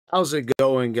How's it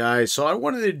going, guys? So I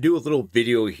wanted to do a little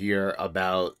video here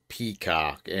about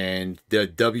Peacock and the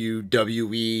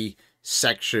WWE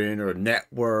section or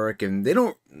network, and they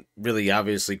don't really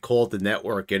obviously call it the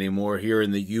network anymore here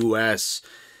in the US,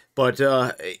 but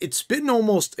it's been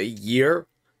almost a year.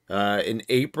 In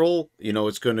April,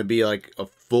 it's going to be like a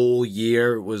full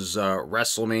year. It was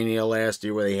WrestleMania last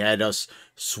year where they had us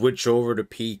switch over to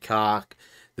Peacock.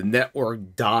 The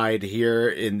network died here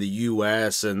in the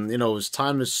US, and it was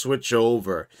time to switch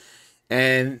over.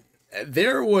 And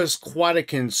there was quite a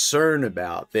concern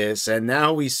about this, and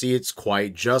now we see it's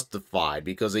quite justified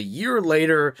because a year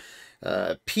later,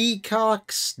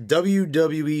 Peacock's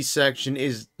WWE section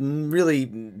is really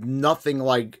nothing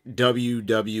like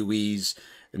WWE's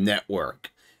network.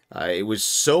 It was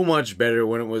so much better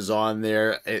when it was on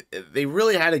there. They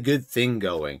really had a good thing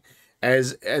going.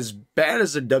 As bad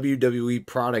as the WWE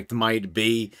product might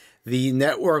be, the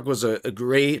network was a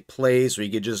great place where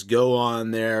you could just go on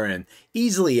there and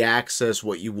easily access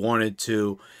what you wanted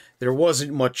to. There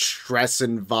wasn't much stress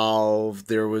involved.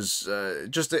 There was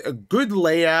just a good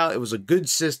layout. It was a good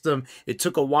system. It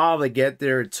took a while to get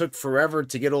there. It took forever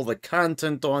to get all the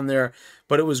content on there,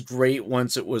 but it was great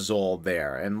once it was all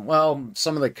there. And, well,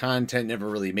 some of the content never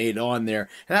really made on there,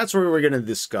 and that's what we're going to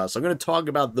discuss. I'm going to talk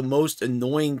about the most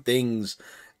annoying things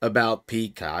about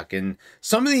Peacock, and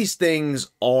some of these things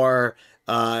are,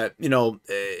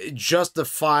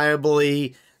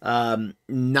 justifiably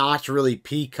not really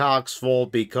Peacock's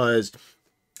fault because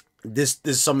this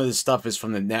some of this stuff is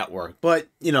from the network, but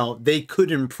they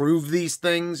could improve these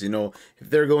things. If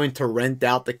they're going to rent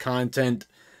out the content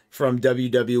from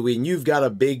WWE, and you've got a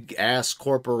big ass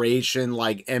corporation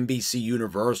like NBC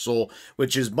Universal,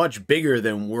 which is much bigger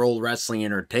than World Wrestling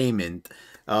Entertainment,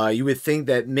 you would think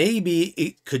that maybe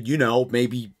it could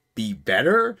maybe be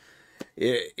better,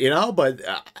 but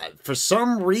for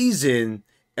some reason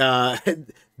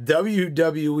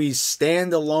WWE's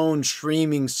standalone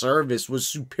streaming service was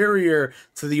superior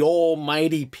to the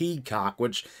almighty Peacock,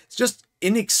 which is just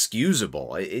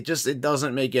inexcusable. It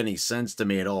doesn't make any sense to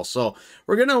me at all. So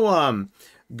we're gonna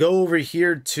go over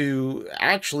here to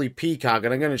actually Peacock,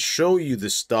 and I'm gonna show you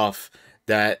the stuff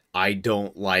that I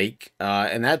don't like,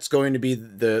 and that's going to be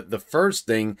the first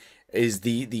thing is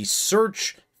the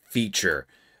search feature,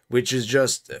 which is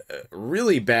just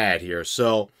really bad here.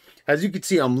 So as you can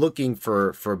see, I'm looking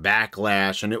for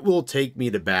Backlash, and it will take me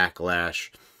to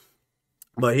Backlash.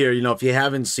 But here, if you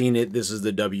haven't seen it, this is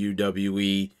the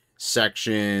WWE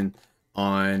section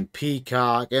on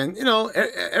Peacock. And,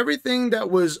 everything that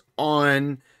was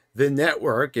on the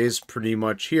network is pretty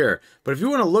much here. But if you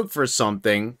want to look for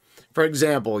something, for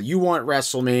example, you want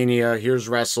WrestleMania, here's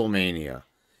WrestleMania.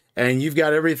 And you've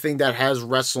got everything that has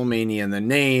WrestleMania in the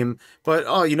name. But,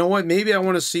 oh, you know what? Maybe I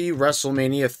want to see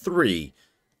WrestleMania 3.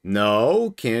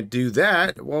 No, can't do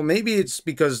that. Well, maybe it's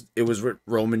because it was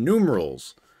Roman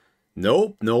numerals.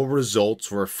 Nope, no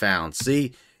results were found.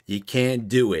 See, you can't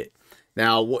do it.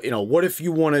 Now, what if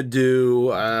you want to do,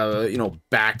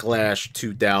 Backlash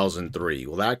 2003?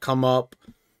 Will that come up?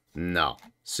 No.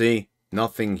 See,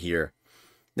 nothing here.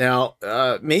 Now,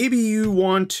 maybe you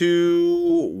want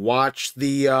to watch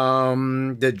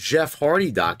the Jeff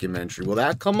Hardy documentary. Will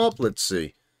that come up? Let's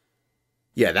see.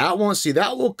 Yeah, that one, see,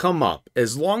 that will come up.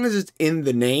 As long as it's in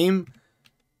the name.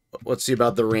 Let's see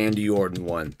about the Randy Orton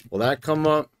one. Will that come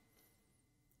up?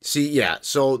 See, yeah,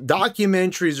 so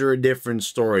documentaries are a different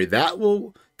story. That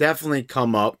will definitely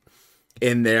come up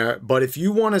in there. But if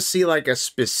you want to see like a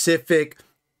specific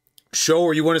show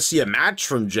or you want to see a match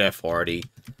from Jeff Hardy,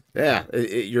 yeah,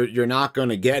 you're not going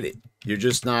to get it. You're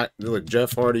just not, look,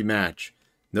 Jeff Hardy match.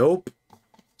 Nope.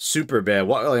 Super bad.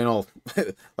 Why,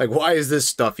 like, why is this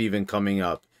stuff even coming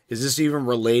up? Is this even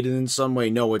related in some way?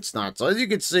 No, it's not. So as you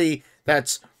can see,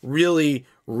 that's really,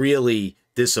 really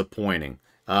disappointing,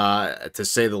 to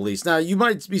say the least. Now, you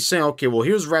might be saying, okay, well,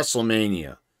 here's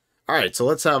WrestleMania. All right, so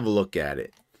let's have a look at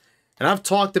it. And I've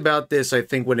talked about this, I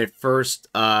think, when it first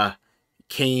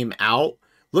came out.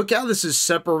 Look how this is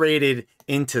separated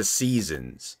into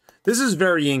seasons. This is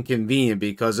very inconvenient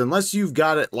because unless you've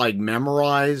got it, like,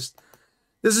 memorized,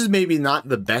 this is maybe not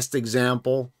the best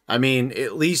example. I mean,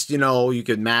 at least, you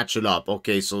could match it up.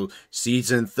 Okay, so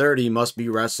season 30 must be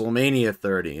WrestleMania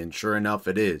 30, and sure enough,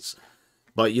 it is.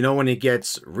 But, when it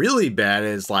gets really bad,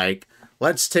 it's like,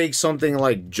 let's take something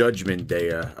like Judgment Day,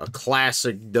 a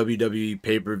classic WWE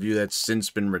pay-per-view that's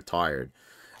since been retired.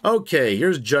 Okay,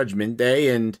 here's Judgment Day,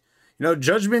 and,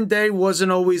 Judgment Day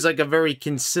wasn't always like a very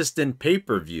consistent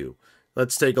pay-per-view.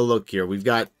 Let's take a look here. We've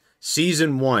got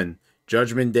season 1.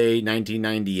 Judgment Day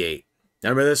 1998.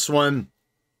 Remember this one?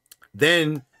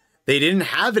 Then they didn't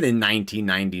have it in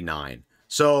 1999.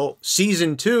 So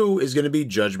season 2 is going to be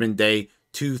Judgment Day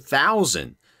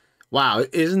 2000. Wow,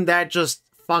 isn't that just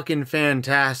fucking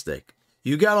fantastic?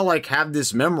 You gotta like have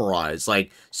this memorized.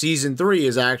 Like season 3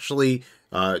 is actually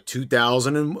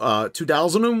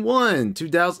 2001,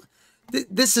 2000.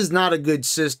 This is not a good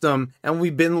system, and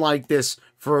we've been like this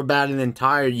for about an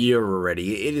entire year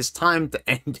already. It is time to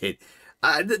end it.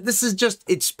 This is just,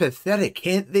 it's pathetic.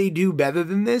 Can't they do better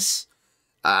than this?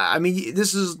 I mean,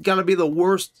 this is gotta be the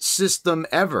worst system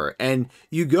ever. And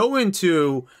you go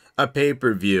into a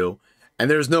pay-per-view, and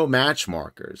there's no match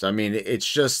markers. I mean,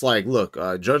 it's just like, look,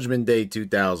 Judgment Day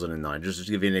 2009, just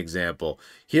to give you an example.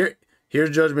 Here's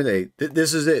Judgment Day.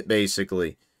 This is it,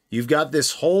 basically. You've got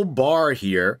this whole bar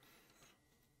here,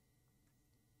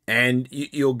 and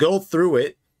you'll go through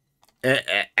it,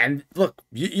 and look,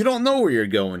 you don't know where you're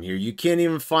going here. You can't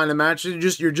even find a match.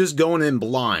 You're just going in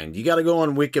blind. You got to go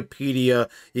on Wikipedia.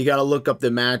 You got to look up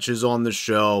the matches on the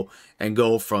show and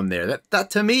go from there. That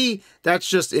to me, that's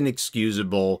just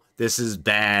inexcusable. This is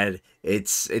bad.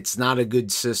 It's not a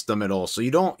good system at all. So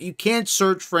you can't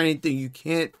search for anything. You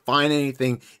can't find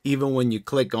anything even when you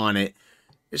click on it.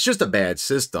 It's just a bad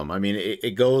system. I mean,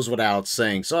 it goes without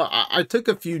saying. So I took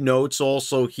a few notes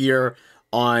also here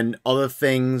on other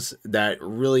things that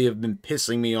really have been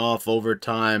pissing me off over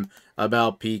time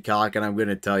about Peacock, and I'm going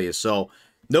to tell you. So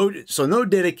no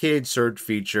dedicated search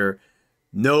feature,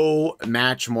 no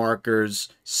match markers,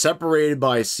 separated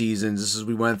by seasons. This is,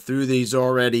 we went through these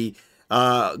already.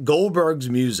 Goldberg's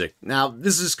music. Now,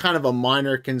 this is kind of a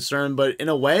minor concern, but in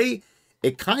a way,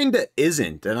 it kind of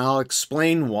isn't, and I'll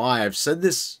explain why. I've said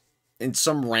this in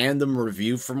some random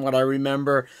review from what I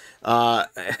remember,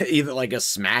 either like a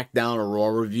SmackDown or Raw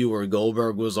review where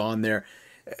Goldberg was on there.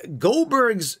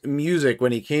 Goldberg's music,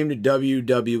 when he came to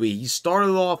WWE, he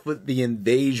started off with the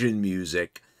Invasion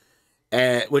music,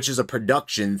 which is a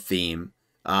production theme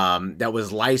that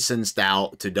was licensed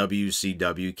out to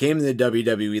WCW. Came to the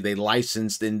WWE, they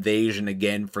licensed Invasion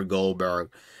again for Goldberg.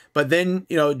 But then,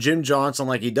 you know, Jim Johnson,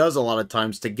 like he does a lot of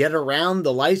times, to get around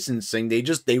the licensing, they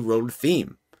wrote a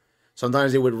theme.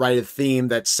 Sometimes they would write a theme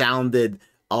that sounded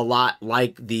a lot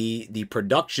like the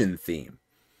production theme.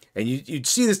 And you'd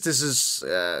see this is,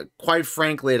 quite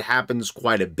frankly, it happens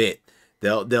quite a bit.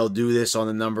 They'll do this on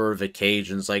a number of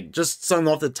occasions. Like, just something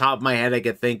off the top of my head I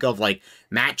could think of, like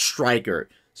Matt Striker's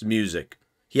music.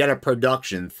 He had a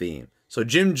production theme. So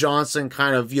Jim Johnson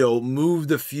kind of, you know,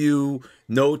 moved a few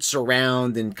notes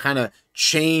around and kind of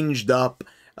changed up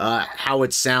how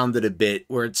it sounded a bit,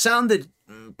 where it sounded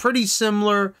pretty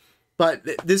similar. But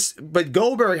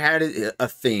Goldberg had a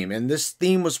theme, and this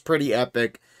theme was pretty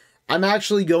epic. I'm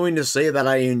actually going to say that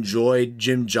I enjoyed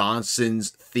Jim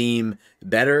Johnson's theme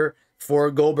better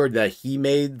for Goldberg that he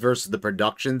made versus the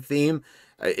production theme.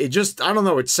 It just, I don't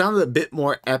know, it sounded a bit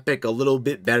more epic, a little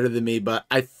bit better than me, but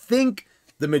I think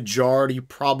the majority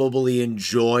probably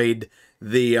enjoyed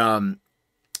the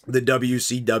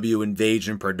WCW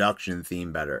Invasion production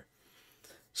theme better.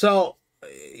 So,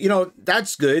 you know,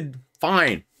 that's good.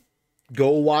 Fine.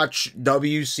 Go watch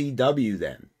WCW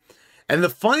then. And the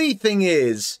funny thing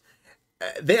is,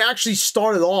 they actually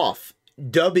started off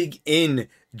dubbing in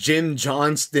Jim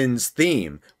Johnston's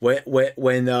theme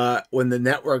when the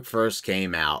network first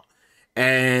came out.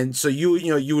 And so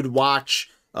you would watch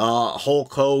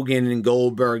Hulk Hogan and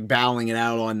Goldberg battling it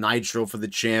out on Nitro for the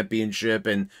championship,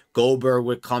 and Goldberg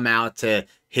would come out to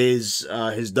his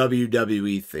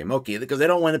WWE theme. Okay, because they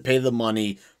don't want to pay the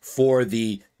money for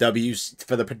the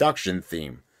production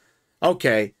theme.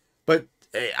 Okay, but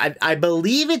I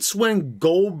believe it's when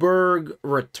Goldberg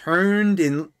returned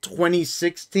in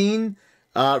 2016.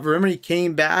 Remember, he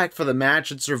came back for the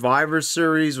match at Survivor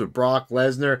Series with Brock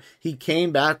Lesnar. He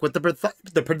came back with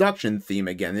the production theme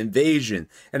again, Invasion.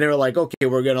 And they were like, okay,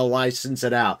 we're going to license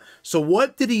it out. So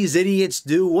what did these idiots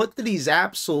do? What did these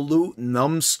absolute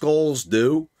numbskulls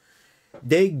do?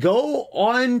 They go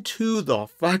onto the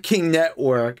fucking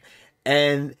network,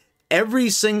 and every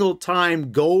single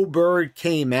time Goldberg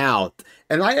came out,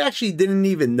 and I actually didn't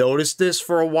even notice this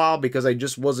for a while because I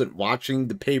just wasn't watching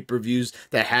the pay-per-views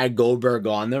that had Goldberg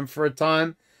on them for a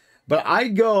time. But I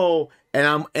go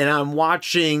and I'm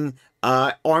watching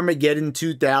Armageddon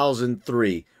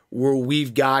 2003, where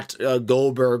we've got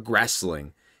Goldberg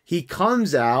wrestling. He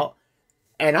comes out,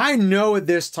 and I know at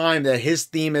this time that his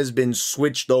theme has been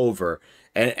switched over,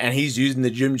 and he's using the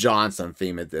Jim Johnson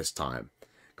theme at this time.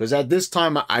 Because at this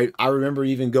time, I remember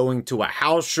even going to a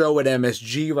house show at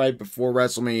MSG right before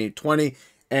WrestleMania 20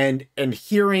 and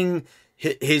hearing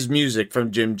his music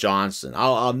from Jim Johnson.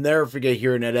 I'll never forget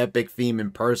hearing that epic theme in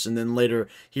person, then later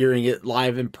hearing it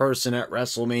live in person at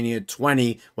WrestleMania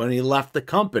 20 when he left the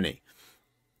company.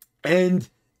 And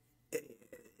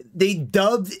they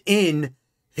dubbed in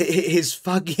his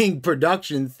fucking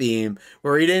production theme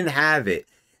where he didn't have it.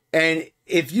 And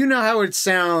if you know how it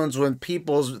sounds when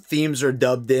people's themes are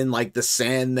dubbed in, like the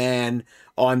Sandman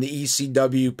on the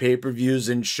ECW pay-per-views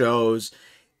and shows,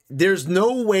 there's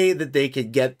no way that they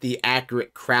could get the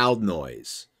accurate crowd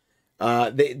noise.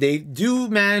 They do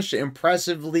manage to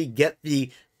impressively get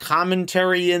the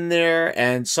commentary in there,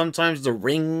 and sometimes the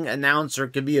ring announcer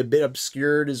can be a bit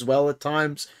obscured as well at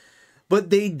times. But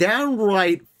they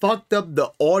downright fucked up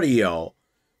the audio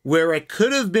where it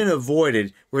could have been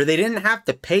avoided, where they didn't have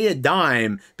to pay a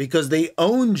dime because they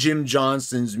own Jim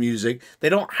Johnston's music. They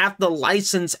don't have to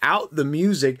license out the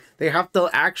music. They have to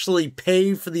actually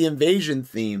pay for the Invasion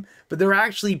theme, but they're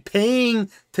actually paying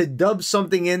to dub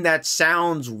something in that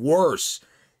sounds worse.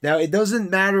 Now, it doesn't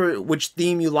matter which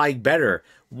theme you like better.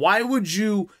 Why would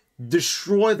you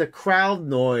destroy the crowd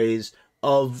noise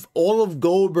of all of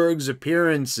Goldberg's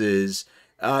appearances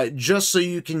just so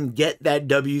you can get that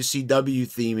WCW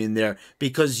theme in there,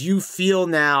 because you feel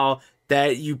now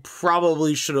that you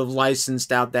probably should have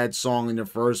licensed out that song in the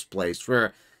first place?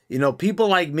 Where, you know, people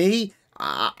like me,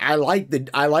 I like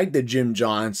the Jim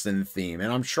Johnston theme,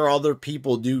 and I'm sure other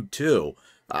people do too.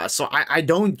 So I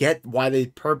don't get why they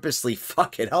purposely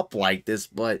fuck it up like this,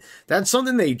 but that's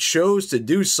something they chose to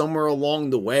do somewhere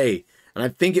along the way, and I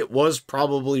think it was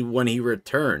probably when he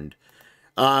returned.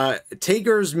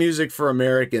 Taker's music for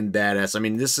American Badass, I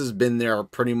mean, this has been there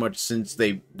pretty much since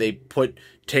they put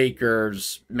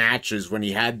Taker's matches when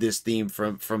he had this theme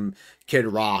from Kid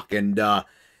Rock. And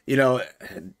you know,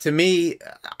 to me,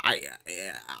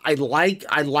 I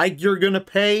like You're Gonna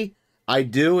Pay. I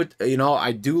do, you know,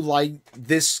 I do like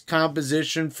this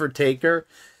composition for Taker.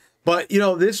 But, you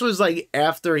know, this was like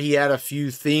after he had a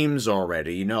few themes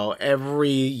already. You know, every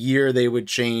year they would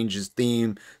change his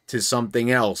theme to something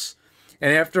else.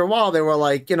 And after a while, they were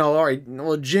like, you know, all right,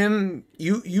 well, Jim,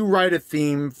 you write a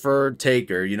theme for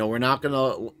Taker. You know, we're not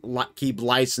going to keep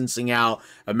licensing out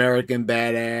American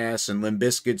Badass and Limp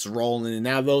Bizkit's Rolling. And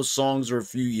now those songs are a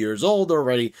few years old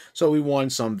already, so we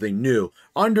want something new.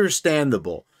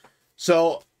 Understandable.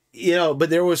 So, you know, but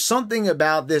there was something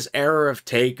about this era of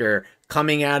Taker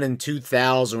coming out in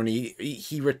 2000 when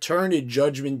he returned at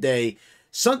Judgment Day.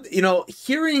 You know,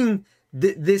 hearing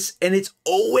this, and it's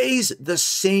always the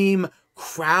same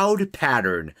crowd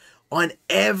pattern on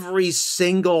every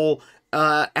single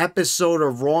episode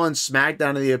of Raw and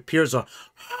SmackDown that he appears on.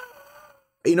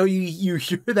 You know, you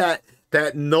hear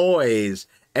that noise,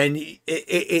 and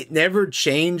it never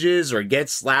changes or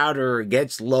gets louder or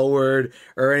gets lowered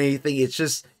or anything. It's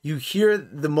just, you hear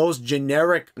the most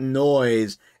generic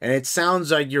noise, and it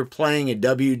sounds like you're playing a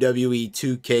WWE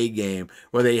 2K game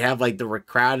where they have like the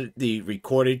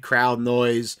recorded crowd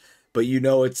noise, but you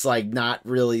know it's like not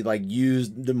really like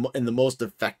used in the most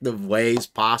effective ways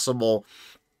possible.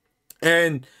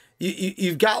 And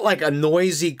you've got like a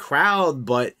noisy crowd,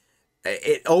 but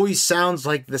it always sounds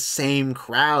like the same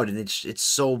crowd, and it's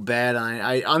so bad.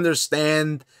 I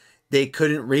understand they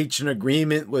couldn't reach an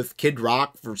agreement with Kid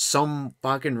Rock for some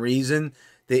fucking reason.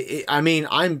 I mean,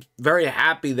 I'm very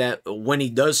happy that when he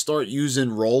does start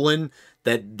using Rollin',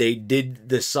 that they did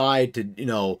decide to, you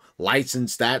know,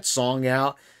 license that song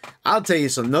out. I'll tell you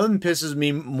something, nothing pisses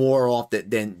me more off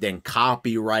than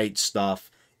copyright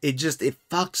stuff. It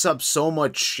fucks up so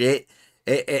much shit.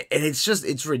 And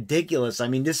it's ridiculous. I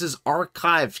mean, this is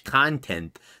archived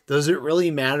content. Does it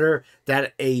really matter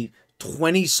that a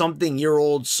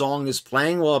 20-something-year-old song is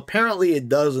playing? Well, apparently it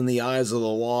does in the eyes of the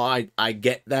law. I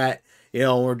get that. You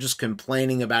know, we're just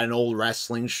complaining about an old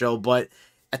wrestling show. But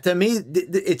to me,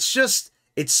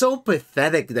 it's so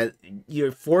pathetic that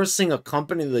you're forcing a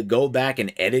company to go back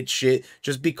and edit shit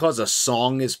just because a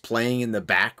song is playing in the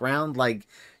background. Like,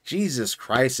 Jesus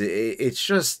Christ,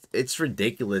 it's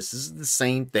ridiculous. This is the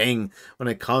same thing when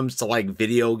it comes to like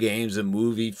video games and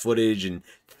movie footage and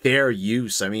fair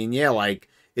use. I mean, yeah, like,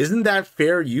 isn't that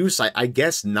fair use? I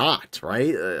guess not,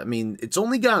 right? I mean, it's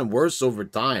only gotten worse over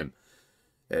time.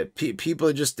 People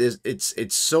are just,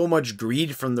 it's so much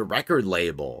greed from the record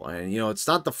label, and you know, it's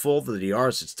not the fault of the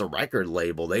artist, it's the record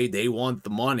label. They want the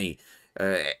money.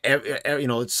 You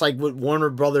know, it's like with Warner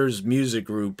Brothers Music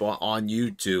Group on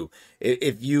YouTube.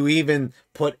 If you even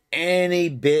put any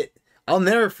bit, I'll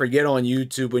never forget on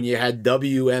YouTube when you had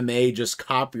WMA just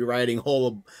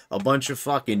copywriting a bunch of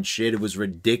fucking shit. It was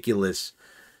ridiculous.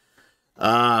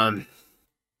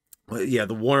 Yeah,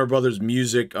 the Warner Brothers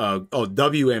Music,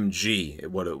 WMG,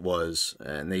 what it was,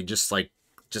 and they just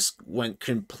went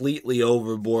completely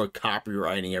overboard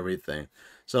copywriting everything.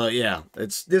 So yeah,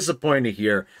 it's disappointing to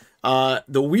hear. The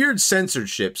weird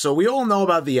censorship. So we all know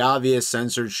about the obvious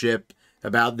censorship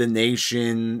about the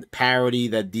Nation parody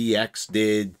that DX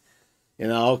did. You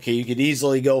know, okay, you could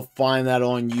easily go find that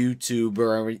on YouTube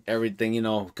or everything, you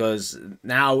know, because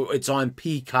now it's on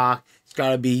Peacock. It's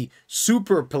got to be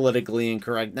super politically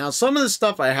incorrect. Now, some of the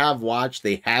stuff I have watched,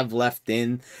 they have left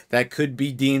in that could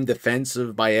be deemed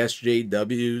offensive by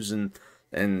SJWs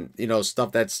and you know,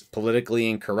 stuff that's politically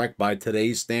incorrect by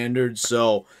today's standards.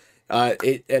 So,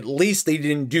 at least they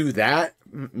didn't do that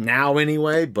now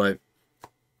anyway. But,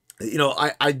 you know,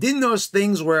 I did notice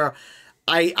things where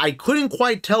I couldn't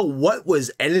quite tell what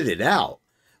was edited out.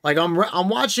 Like I'm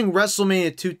watching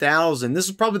WrestleMania 2000. This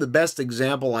is probably the best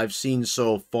example I've seen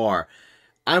so far.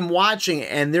 I'm watching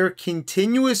and they're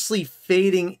continuously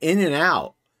fading in and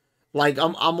out. Like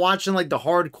I'm watching like the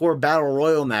Hardcore Battle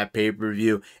Royal in that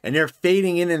pay-per-view and they're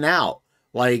fading in and out.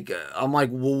 Like I'm like,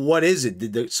 well, what is it?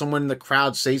 Did someone in the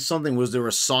crowd say something? Was there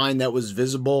a sign that was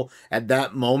visible at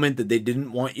that moment that they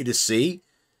didn't want you to see?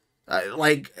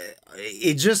 Like,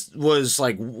 it just was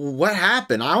like, what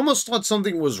happened? I almost thought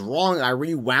something was wrong. I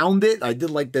rewound it. I did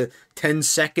like the 10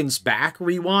 seconds back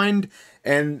rewind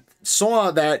and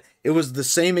saw that it was the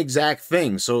same exact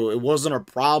thing. So it wasn't a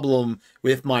problem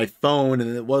with my phone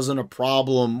and it wasn't a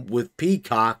problem with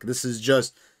Peacock. This is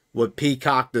just what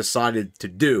Peacock decided to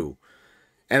do.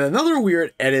 And another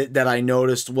weird edit that I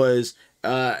noticed was,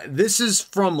 this is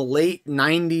from late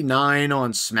 99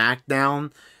 on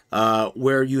SmackDown.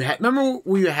 Where you had, remember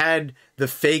where you had the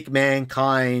fake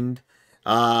Mankind,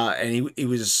 and he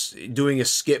was doing a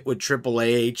skit with Triple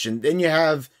H, and then you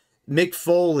have Mick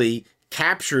Foley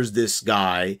captures this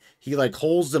guy. He like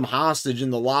holds them hostage in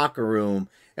the locker room,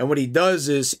 and what he does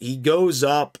is he goes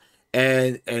up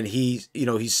and he, you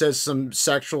know, he says some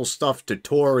sexual stuff to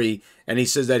Tori, and he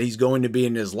says that he's going to be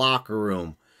in his locker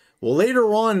room. Well,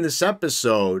 later on in this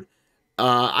episode,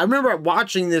 I remember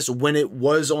watching this when it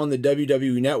was on the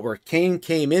WWE Network. Kane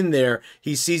came in there.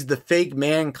 He sees the fake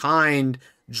Mankind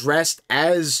dressed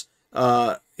as,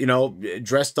 you know,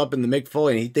 dressed up in the Mick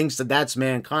Foley, and he thinks that that's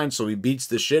Mankind, so he beats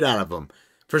the shit out of him.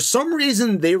 For some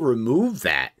reason, they removed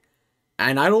that,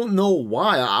 and I don't know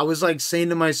why. I was like saying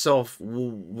to myself,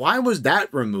 why was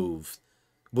that removed?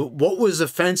 What was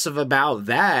offensive about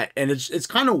that? And it's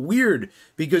kind of weird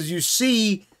because you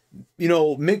see, you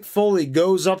know, Mick Foley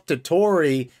goes up to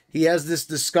Tori. He has this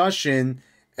discussion,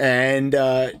 and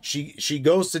she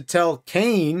goes to tell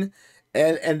Kane,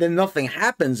 and then nothing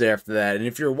happens after that. And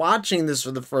if you're watching this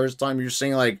for the first time, you're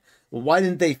saying like, well, why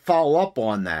didn't they follow up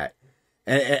on that?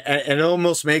 And it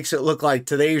almost makes it look like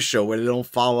Today's Show where they don't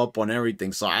follow up on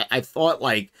everything. So I thought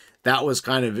like that was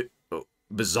kind of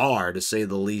bizarre, to say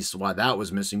the least, why that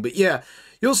was missing. But yeah,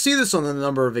 you'll see this on a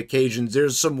number of occasions.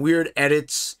 There's some weird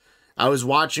edits. I was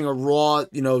watching a Raw,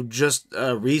 you know, just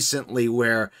recently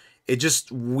where it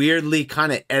just weirdly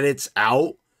kind of edits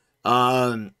out.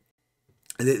 Yeah,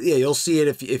 you'll see it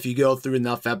if you go through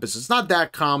enough episodes. It's not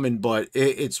that common, but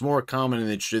it's more common than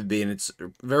it should be, and it's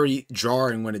very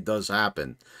jarring when it does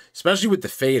happen, especially with the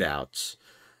fade outs.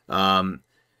 And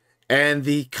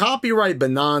the copyright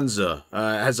bonanza,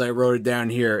 as I wrote it down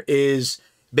here, is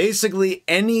basically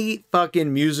any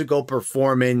fucking musical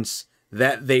performance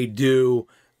that they do.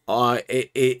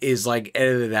 It is like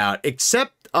edited out,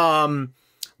 except Motorhead,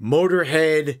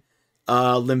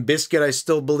 Limp Bizkit, I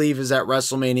still believe is at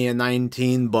WrestleMania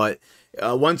 19, but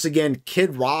once again,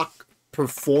 Kid Rock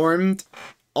performed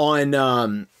on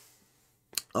an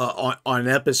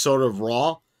episode of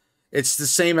Raw. It's the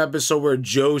same episode where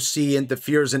Joe C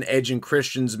interferes in Edge and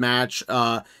Christian's match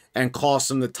and costs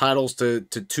them the titles to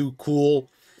Too Cool.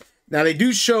 Now, they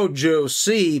do show Joe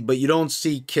C, but you don't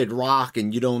see Kid Rock,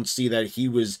 and you don't see that he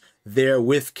was there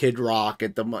with Kid Rock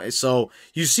at the... So,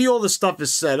 you see all the stuff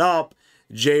is set up.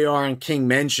 JR and King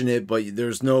mention it, but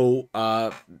there's no,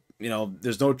 you know,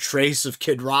 there's no trace of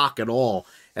Kid Rock at all.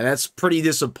 And that's pretty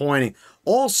disappointing.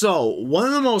 Also, one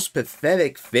of the most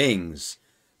pathetic things,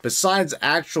 besides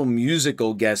actual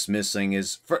musical guests missing,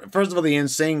 is, first of all, the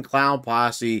Insane Clown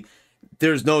Posse.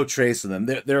 There's no trace of them.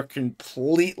 They're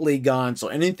completely gone. So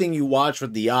anything you watch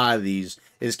with the oddities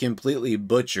is completely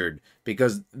butchered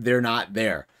because they're not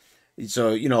there.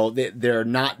 So, you know, they're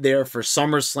not there for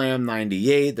SummerSlam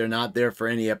 98. They're not there for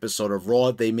any episode of Raw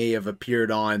they may have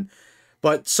appeared on.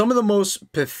 But some of the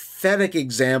most pathetic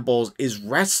examples is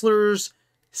wrestlers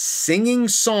singing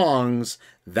songs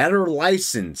that are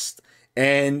licensed.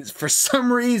 And for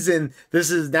some reason, this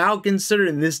is now considered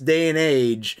in this day and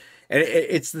age. And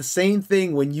it's the same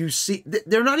thing when you see,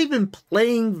 they're not even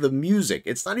playing the music.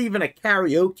 It's not even a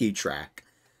karaoke track.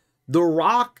 The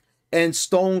Rock and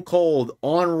Stone Cold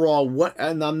on Raw,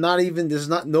 and I'm not even, there's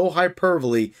not no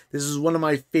hyperbole. This is one of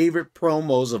my favorite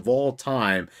promos of all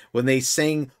time when they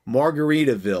sang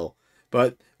Margaritaville.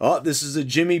 But, oh, this is a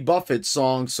Jimmy Buffett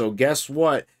song, so guess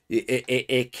what?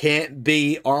 It can't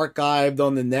be archived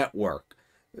on the network.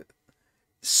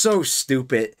 So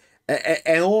stupid.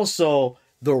 And also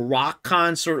the rock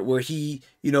concert where he,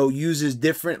 uses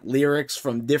different lyrics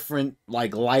from different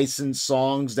like licensed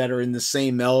songs that are in the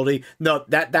same melody. No,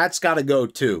 that's got to go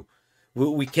too.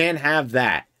 We can't have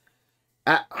that.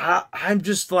 I'm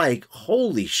just like,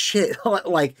 holy shit.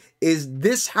 Like, is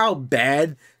this how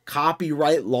bad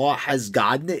copyright law has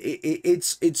gotten?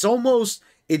 It's almost,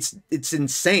 it's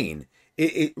insane.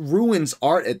 It ruins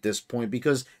art at this point,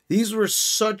 because these were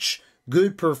such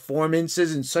good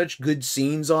performances and such good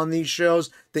scenes on these shows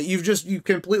that you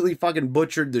completely fucking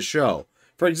butchered the show.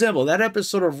 For example, that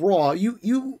episode of Raw,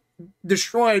 you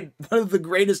destroyed one of the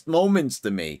greatest moments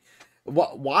to me.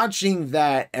 Watching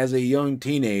that as a young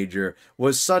teenager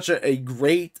was such a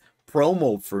great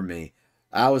promo for me.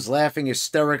 I was laughing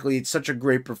hysterically. It's such a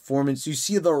great performance. You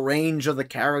see the range of the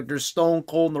characters, Stone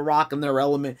Cold and The Rock in their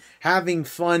element, having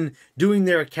fun, doing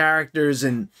their characters,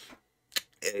 and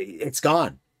it's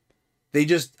gone. They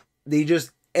just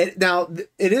now,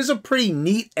 it is a pretty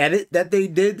neat edit that they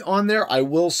did on there, I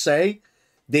will say.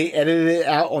 They edited it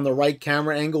out on the right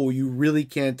camera angle where you really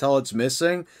can't tell it's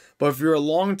missing. But if you're a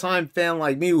longtime fan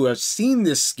like me who has seen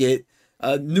this skit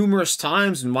numerous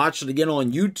times and watched it again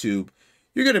on YouTube,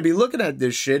 you're going to be looking at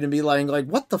this shit and be like,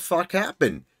 what the fuck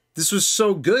happened? This was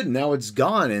so good, now it's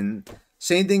gone. And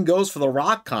same thing goes for the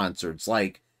Rock concerts.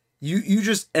 Like, you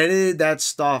just edited that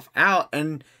stuff out,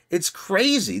 and it's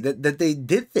crazy that they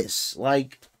did this.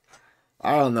 Like,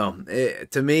 I don't know.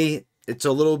 To me, it's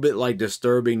a little bit like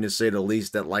disturbing, to say the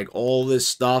least, that like all this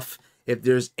stuff, if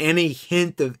there's any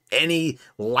hint of any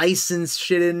licensed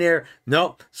shit in there,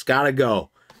 nope, it's gotta go.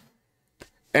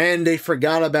 And they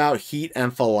forgot about Heat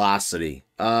and Velocity.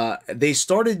 They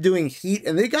started doing Heat,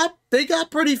 and they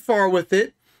got pretty far with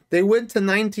it. They went to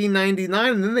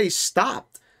 1999, and then they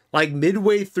stopped like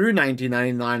midway through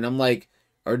 1999. I'm like,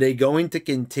 are they going to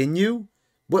continue?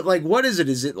 But like, what is it?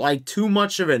 Is it like too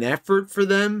much of an effort for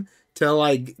them to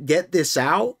like get this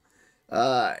out?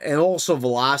 And also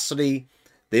Velocity,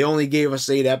 they only gave us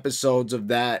 8 episodes of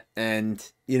that, and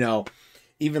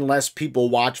even less people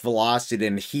watch Velocity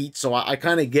than Heat, so I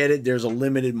kind of get it. There's a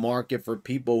limited market for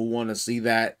people who want to see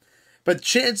that. But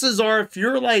chances are, if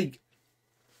you're like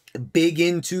big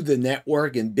into the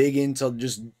network and big into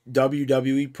just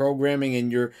WWE programming,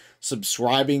 and you're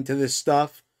subscribing to this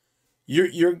stuff,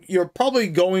 you're probably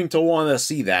going to want to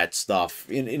see that stuff.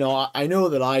 I know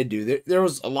that I do. There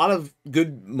was a lot of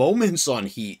good moments on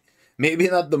Heat. Maybe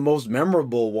not the most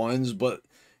memorable ones, but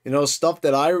stuff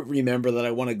that I remember that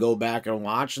I want to go back and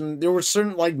watch. And there were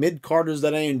certain like mid-carders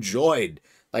that I enjoyed.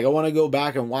 Like, I want to go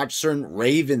back and watch certain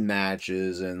Raven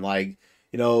matches, and like,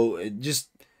 just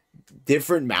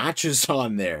different matches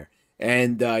on there.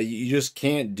 And you just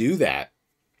can't do that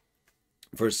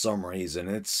for some reason.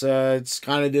 It's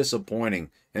kind of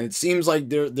disappointing. And it seems like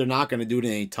they're not going to do it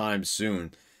anytime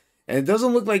soon. And it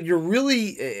doesn't look like you're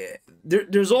really...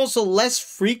 There's also less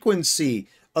frequency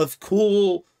of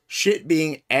cool shit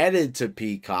being added to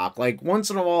Peacock. Like,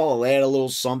 once in a while, I'll add a little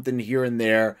something here and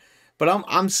there. But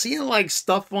I'm seeing, like,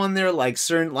 stuff on there, like,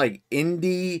 certain, like,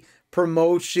 indie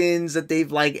promotions that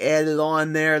they've, like, added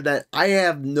on there that I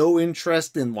have no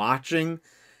interest in watching.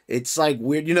 It's, like,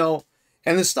 weird,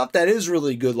 And the stuff that is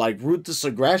really good, like Ruthless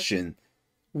Aggression,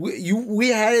 we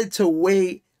had to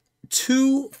wait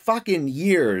 2 fucking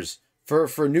years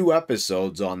for new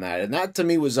episodes on that, and that to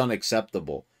me was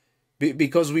unacceptable,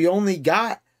 because we only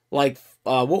got like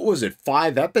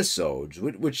 5 episodes,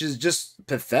 which is just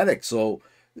pathetic. So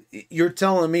you're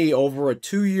telling me over a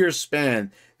 2-year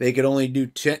span they could only do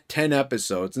 10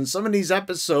 episodes, and some of these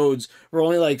episodes were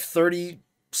only like 30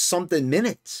 something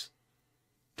minutes.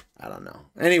 I don't know.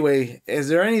 Anyway, is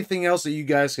there anything else that you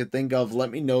guys could think of? Let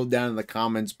me know down in the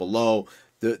comments below.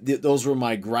 Those were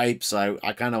my gripes. I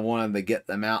kind of wanted to get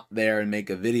them out there and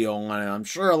make a video on it. I'm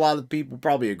sure a lot of people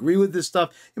probably agree with this stuff.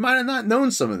 You might have not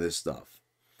known some of this stuff.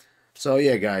 So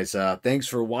yeah, guys, thanks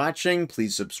for watching.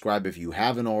 Please subscribe if you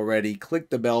haven't already.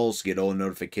 Click the bells to get all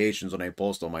notifications when I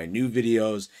post all my new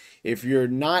videos. If you're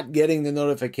not getting the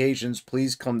notifications,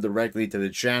 please come directly to the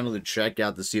channel to check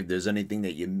out to see if there's anything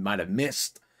that you might have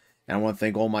missed. And I want to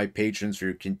thank all my patrons for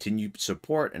your continued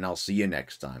support, and I'll see you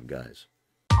next time, guys.